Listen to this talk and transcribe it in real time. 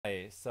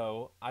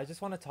so I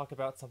just want to talk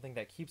about something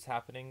that keeps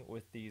happening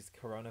with these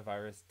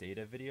coronavirus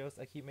data videos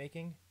I keep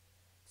making.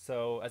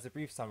 So, as a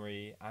brief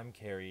summary, I'm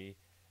Carrie,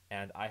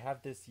 and I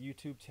have this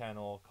YouTube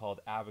channel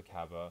called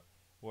Abacaba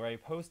where I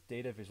post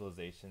data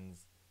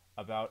visualizations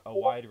about a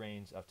wide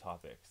range of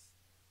topics.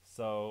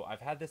 So,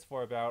 I've had this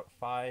for about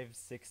 5,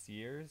 6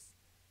 years,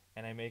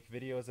 and I make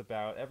videos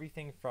about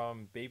everything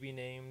from baby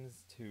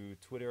names to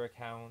Twitter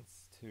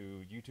accounts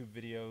to YouTube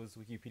videos,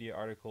 Wikipedia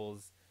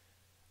articles,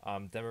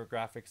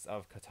 demographics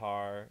of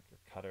Qatar,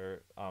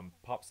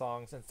 pop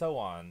songs, and so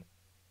on.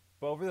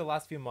 But over the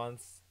last few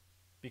months,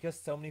 because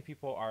so many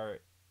people are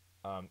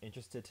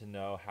interested to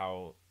know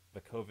how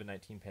the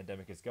COVID-19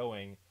 pandemic is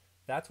going,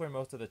 that's where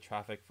most of the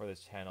traffic for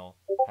this channel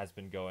has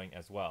been going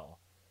as well.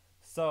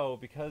 So,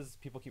 because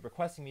people keep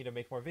requesting me to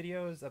make more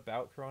videos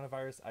about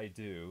coronavirus, I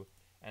do,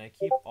 and I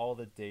keep all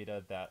the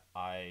data that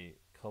I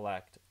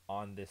collect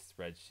on this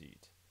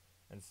spreadsheet.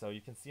 And so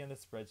you can see on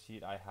this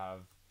spreadsheet I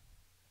have,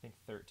 I think,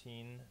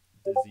 13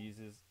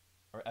 diseases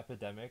or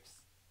epidemics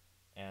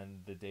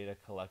and the data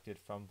collected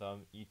from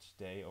them each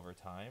day over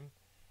time.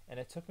 And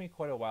it took me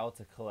quite a while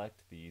to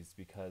collect these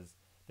because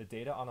the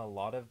data on a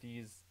lot of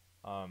these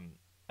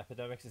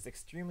epidemics is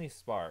extremely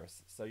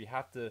sparse. So you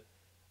have to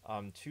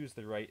choose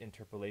the right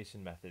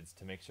interpolation methods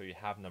to make sure you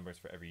have numbers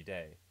for every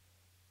day.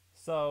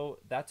 So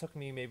that took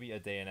me maybe a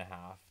day and a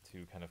half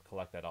to kind of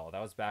collect that all.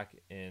 That was back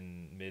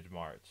in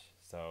mid-March,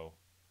 so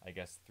I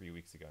guess 3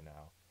 weeks ago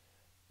now.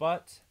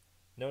 But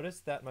notice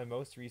that my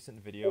most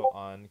recent video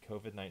on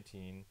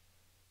COVID-19,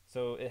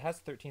 so it has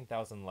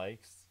 13,000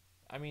 likes.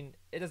 I mean,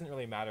 it doesn't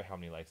really matter how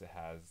many likes it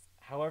has.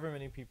 However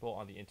many people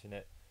on the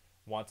internet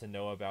want to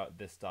know about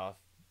this stuff,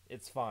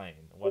 it's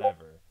fine,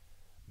 whatever.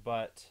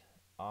 But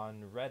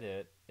on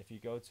Reddit, if you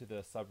go to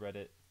the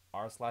subreddit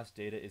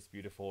r/data is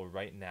beautiful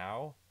right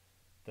now,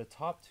 the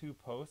top two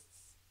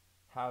posts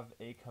have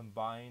a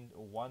combined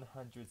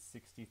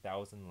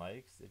 160,000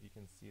 likes, if you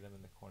can see them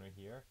in the corner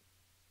here.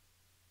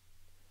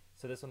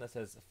 So this one that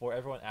says, for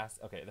everyone asks,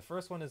 okay, the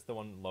first one is the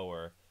one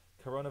lower,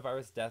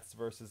 coronavirus deaths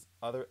versus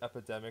other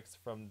epidemics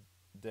from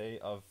day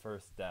of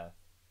first death.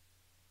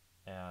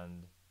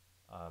 And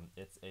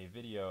it's a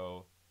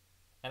video,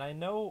 and I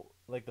know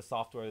like the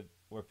software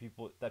where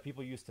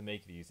people use to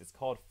make these, it's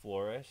called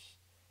Flourish,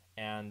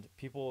 and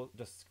people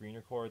just screen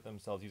record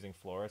themselves using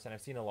Flourish, and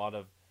I've seen a lot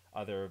of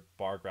other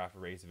bar graph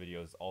erase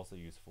videos also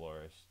use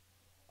Flourish.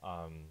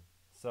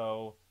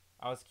 So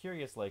I was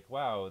curious, like,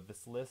 wow,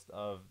 this list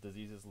of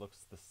diseases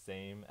looks the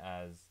same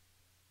as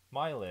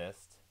my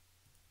list,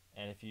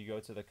 and if you go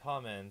to the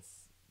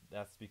comments,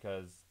 that's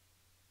because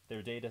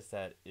their data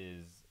set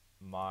is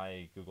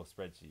my Google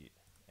spreadsheet.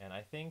 And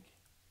I think,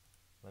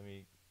 let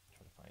me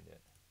try to find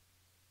it.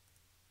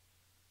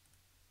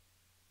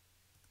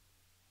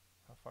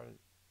 How far did,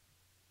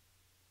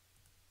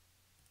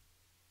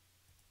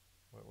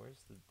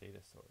 where's the data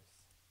source?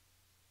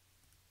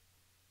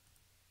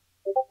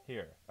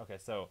 Here. Okay,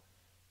 so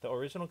the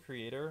original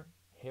creator,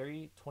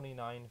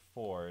 Harry29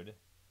 Ford,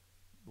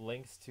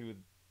 links to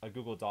a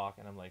Google Doc,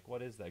 and I'm like,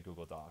 what is that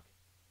Google Doc?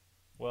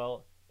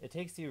 Well, it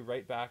takes you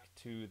right back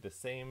to the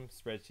same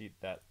spreadsheet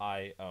that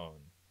I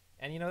own.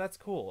 And that's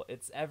cool.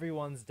 It's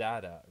everyone's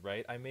data,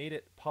 right? I made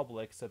it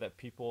public so that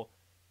people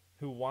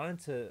who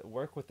wanted to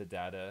work with the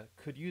data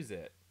could use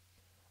it.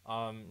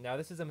 Now,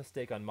 this is a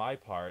mistake on my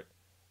part,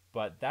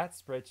 but that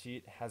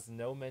spreadsheet has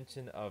no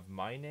mention of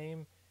my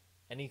name,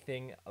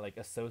 anything like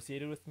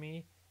associated with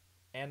me,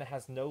 and it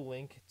has no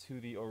link to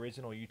the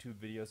original YouTube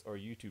videos or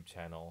YouTube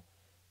channel.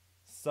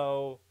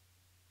 So,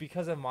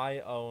 because of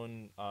my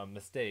own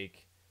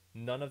mistake,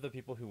 none of the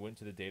people who went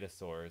to the data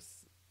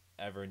source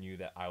ever knew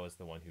that I was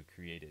the one who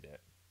created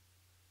it.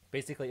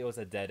 Basically, it was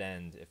a dead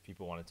end if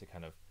people wanted to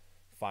kind of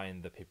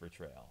find the paper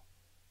trail.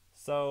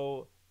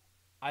 So,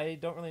 I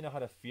don't really know how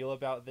to feel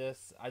about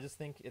this. I just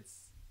think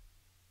it's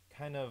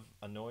kind of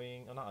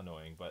annoying. Well, not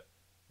annoying, but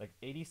like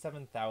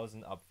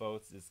 87,000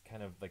 upvotes is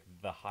kind of like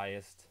the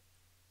highest,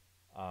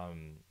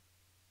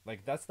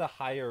 like that's the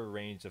higher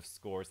range of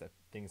scores that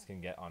things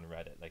can get on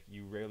Reddit. Like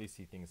you rarely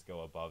see things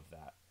go above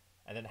that.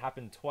 And then it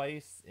happened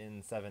twice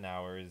in 7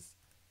 hours.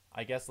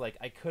 I guess like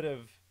I could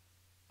have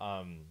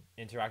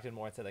interacted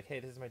more and said like, hey,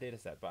 this is my data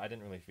set, but I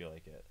didn't really feel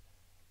like it.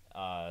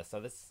 So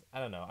this, I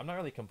don't know. I'm not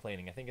really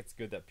complaining. I think it's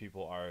good that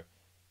people are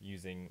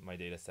using my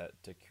data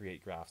set to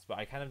create graphs, but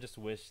I kind of just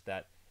wish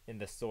that in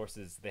the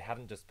sources they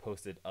hadn't just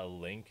posted a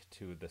link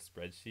to the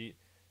spreadsheet.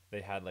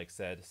 They had like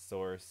said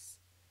source,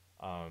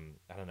 I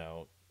don't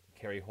know,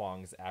 Carrie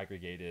Huang's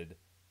aggregated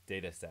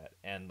data set.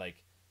 And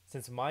like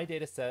since my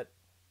data set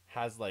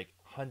has like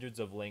hundreds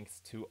of links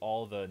to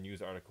all the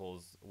news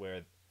articles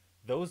where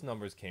those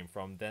numbers came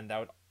from, then that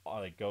would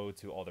like go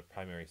to all the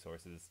primary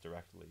sources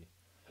directly.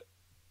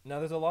 Now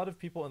there's a lot of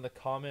people in the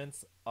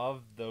comments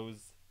of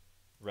those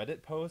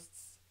Reddit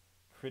posts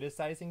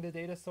criticizing the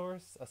data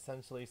source,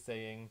 essentially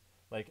saying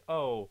like,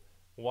 oh,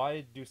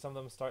 why do some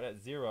of them start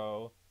at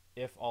 0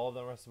 if all of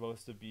them are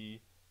supposed to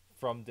be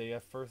from day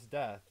of first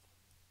death?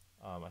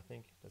 I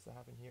think, does that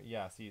happen here?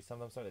 Yeah, see, some of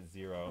them start at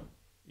 0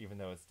 even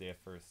though it's day of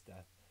first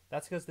death.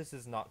 That's because this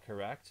is not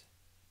correct.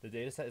 the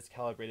dataset is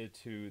calibrated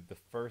to the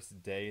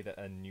first day that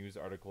a news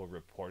article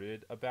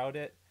reported about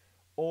it,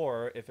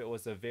 or if it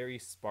was a very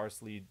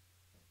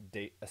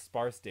a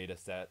sparse data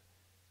set,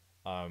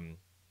 um,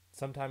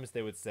 sometimes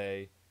they would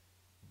say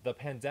the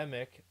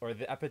pandemic or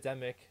the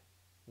epidemic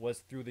was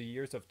through the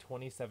years of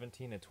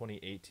 2017 and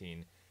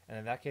 2018. And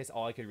in that case,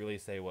 all I could really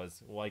say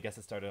was, well, I guess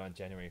it started on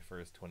January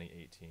 1st,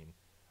 2018.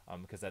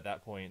 Because at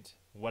that point,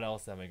 what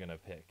else am I going to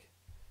pick?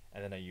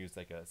 And then I used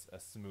like a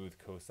smooth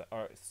cosine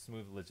or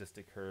smooth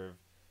logistic curve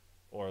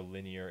or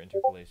linear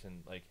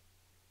interpolation. Like,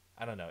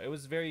 I don't know. It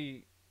was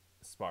very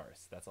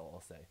sparse. That's all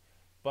I'll say.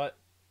 But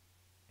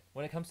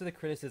when it comes to the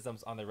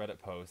criticisms on the Reddit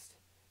post,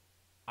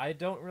 I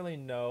don't really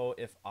know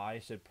if I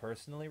should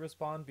personally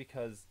respond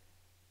because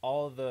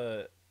all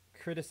the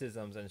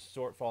criticisms and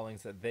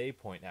shortfallings that they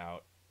point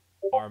out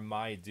are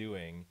my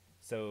doing.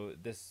 So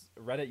this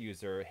Reddit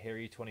user,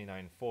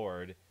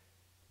 Harry29Ford,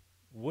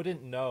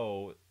 wouldn't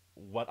know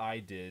what I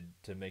did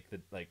to make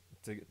the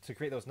to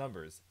create those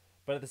numbers.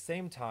 But at the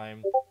same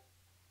time,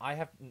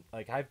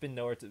 I've been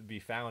nowhere to be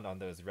found on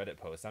those Reddit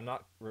posts. I'm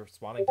not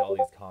responding to all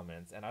these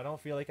comments, and I don't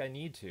feel like I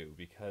need to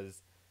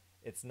because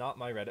it's not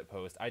my Reddit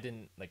post. I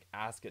didn't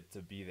ask it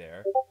to be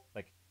there.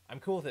 Like, I'm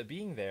cool with it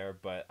being there,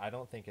 but I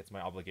don't think it's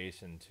my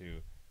obligation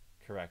to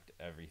correct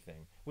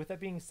everything. With that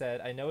being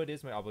said, I know it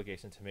is my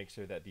obligation to make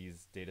sure that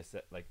these data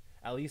set,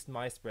 at least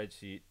my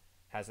spreadsheet,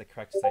 has the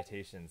correct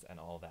citations and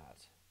all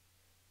that.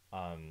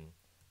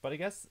 But I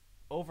guess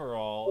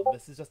overall,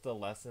 this is just a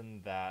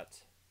lesson that,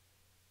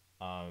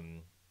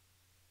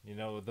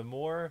 the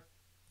more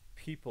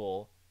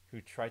people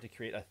who try to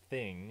create a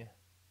thing,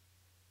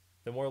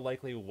 the more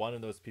likely one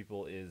of those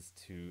people is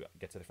to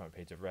get to the front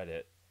page of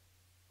Reddit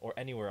or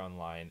anywhere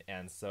online.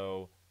 And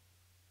so,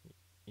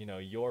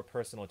 your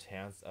personal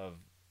chance of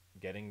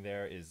getting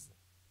there is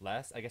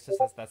less. I guess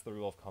just that's the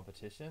rule of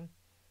competition.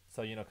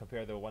 So,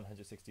 compare the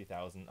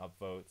 160,000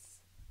 upvotes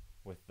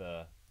with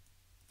the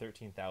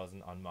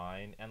 13,000 on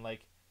mine. And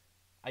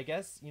I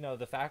guess,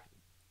 the fact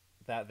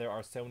that there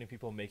are so many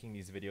people making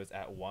these videos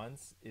at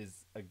once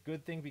is a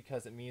good thing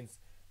because it means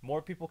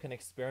more people can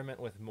experiment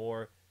with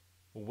more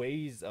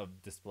ways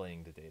of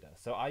displaying the data.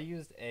 So I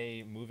used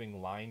a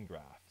moving line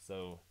graph.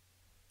 So,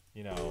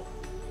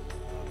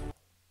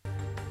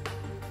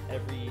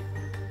 every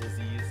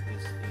disease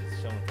is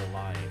shown with a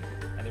line.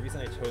 And the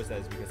reason I chose that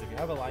is because if you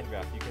have a line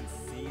graph, you can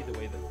see the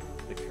way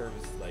that the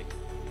curves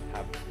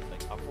have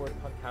upward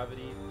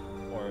concavity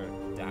or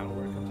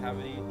downward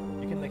concavity.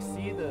 You can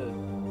see the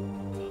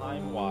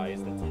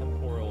time-wise, the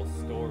temporal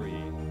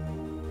story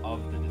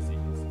of the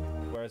disease.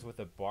 Whereas with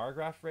a bar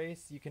graph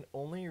race, you can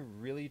only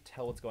really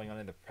tell what's going on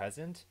in the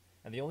present,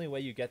 and the only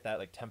way you get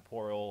that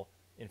temporal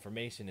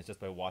information is just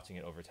by watching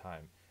it over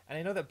time. And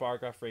I know that bar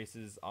graph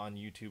races on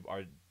YouTube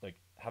are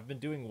have been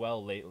doing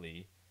well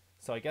lately,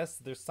 so I guess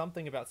there's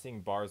something about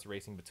seeing bars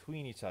racing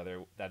between each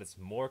other that is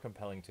more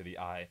compelling to the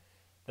eye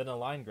than a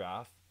line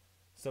graph.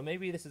 So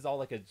maybe this is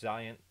all a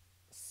giant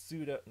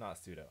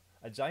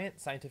a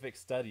giant scientific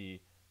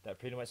study that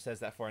pretty much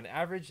says that for an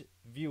average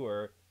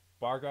viewer,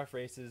 bar graph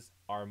races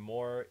are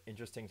more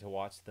interesting to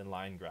watch than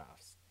line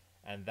graphs.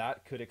 And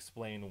that could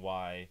explain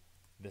why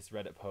this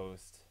Reddit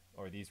post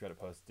or these Reddit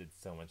posts did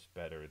so much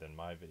better than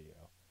my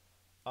video.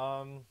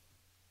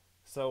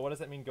 So what does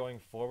that mean going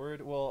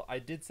forward? Well, I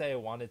did say I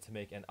wanted to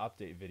make an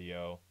update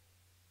video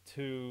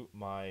to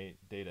my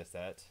data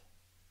set.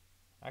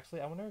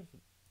 Actually, I wonder if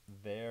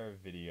their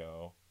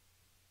video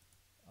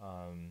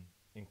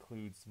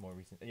includes more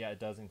recent. Yeah, it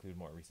does include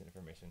more recent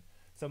information.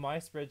 So my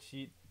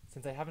spreadsheet,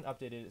 since I haven't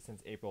updated it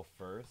since April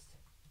 1st,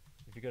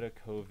 if you go to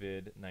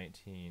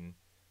COVID-19,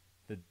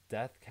 the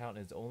death count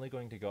is only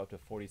going to go up to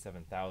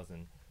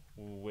 47,000,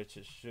 which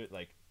it should,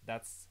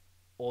 that's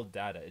old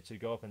data. It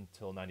should go up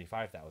until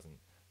 95,000.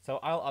 So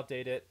I'll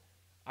update it.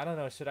 I don't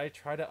know, should I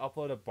try to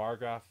upload a bar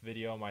graph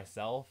video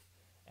myself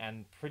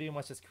and pretty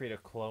much just create a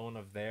clone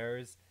of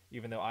theirs,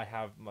 even though I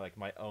have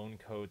my own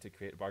code to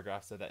create bar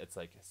graphs so that it's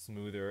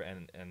smoother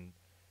and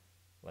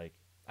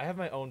I have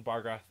my own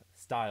bar graph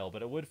style,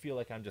 but it would feel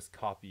like I'm just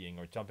copying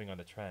or jumping on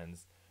the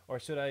trends. Or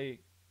should I,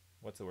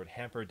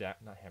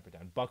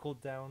 buckle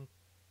down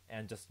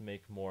and just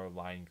make more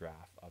line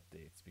graph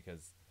updates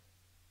because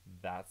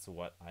that's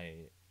what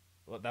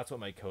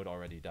my code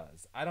already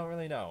does. I don't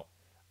really know.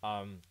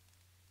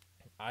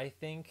 I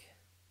think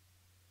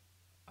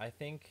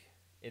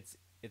it's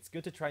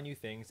good to try new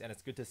things, and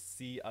it's good to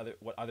see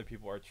what other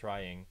people are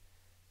trying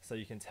so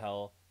you can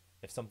tell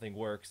if something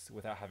works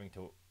without having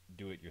to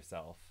do it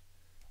yourself.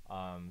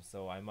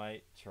 So I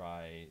might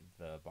try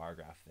the bar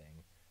graph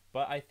thing.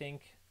 But I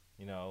think,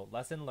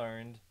 lesson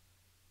learned,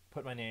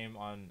 put my name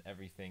on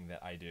everything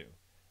that I do.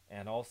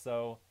 And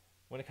also,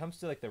 when it comes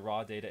to the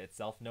raw data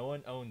itself, no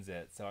one owns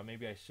it. So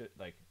maybe I should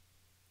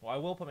I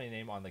will put my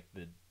name on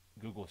the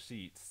Google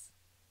Sheets,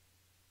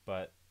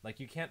 but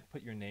you can't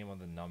put your name on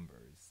the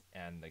numbers,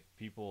 and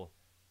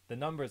the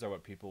numbers are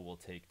what people will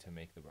take to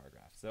make the bar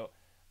graph. So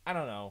I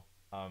don't know.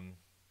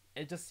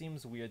 It just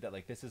seems weird that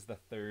this is the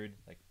third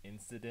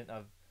incident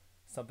of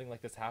something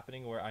like this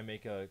happening where I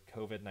make a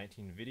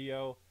COVID-19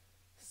 video,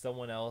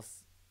 someone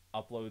else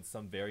upload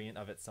some variant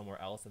of it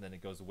somewhere else and then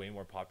it goes way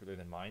more popular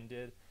than mine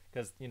did.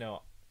 Because,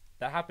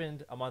 that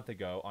happened a month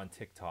ago on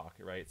TikTok,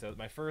 right? So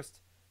my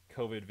first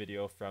COVID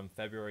video from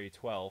February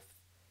 12th,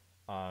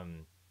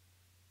 um,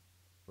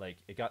 like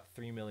it got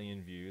 3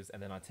 million views.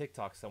 And then on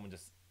TikTok, someone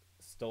just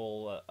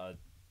stole a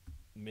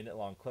minute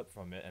long clip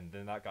from it. And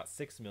then that got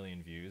 6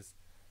 million views.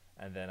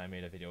 And then I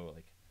made a video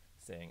like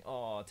saying,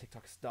 oh,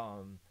 TikTok's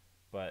dumb.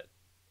 But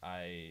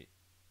I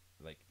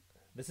like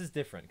this is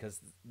different because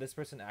this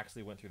person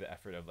actually went through the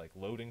effort of like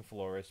loading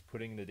Flourish,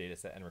 putting the data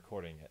set and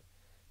recording it.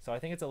 So I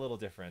think it's a little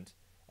different.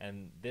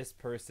 And this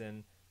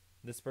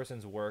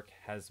person's work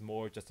has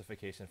more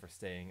justification for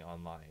staying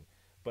online.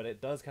 But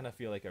it does kind of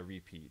feel like a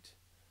repeat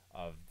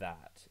of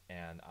that.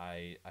 And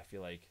I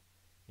feel like,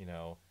 you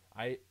know,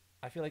 I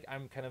feel like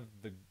I'm kind of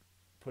the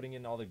putting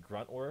in all the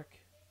grunt work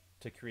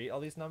to create all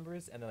these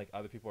numbers, and then like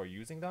other people are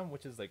using them,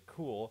 which is like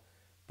cool.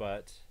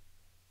 But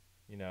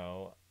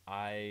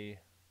I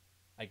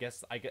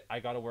guess I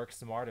gotta work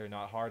smarter,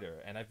 not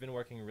harder. And I've been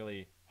working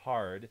really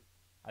hard.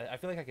 I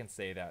feel like I can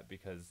say that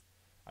because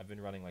I've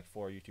been running like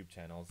 4 YouTube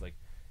channels. Like,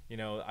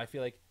 I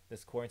feel like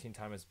this quarantine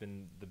time has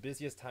been the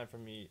busiest time for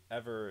me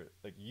ever,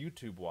 like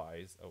YouTube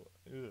wise. Oh,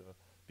 ugh,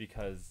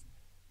 because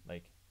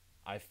like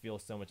I feel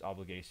so much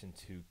obligation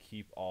to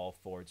keep all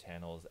 4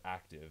 channels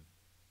active.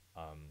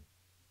 Um,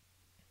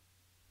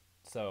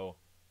 so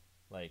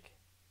like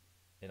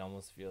it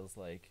almost feels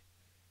like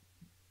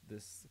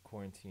this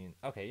quarantine.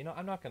 Okay,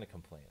 I'm not gonna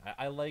complain.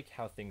 I like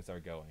how things are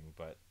going,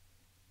 but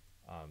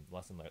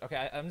lesson learned.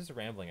 Okay, I'm just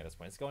rambling at this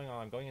point. It's going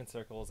on. I'm going in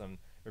circles. I'm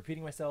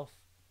repeating myself.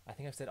 I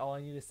think I've said all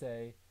I need to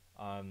say.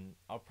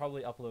 I'll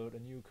probably upload a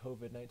new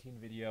COVID-19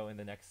 video in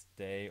the next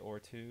day or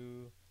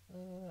two.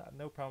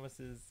 No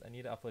promises. I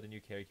need to upload a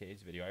new Carrie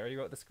Cage video. I already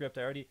wrote the script.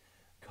 I already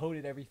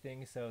coded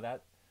everything, so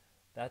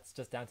that's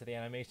just down to the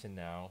animation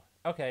now.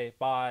 Okay,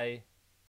 bye.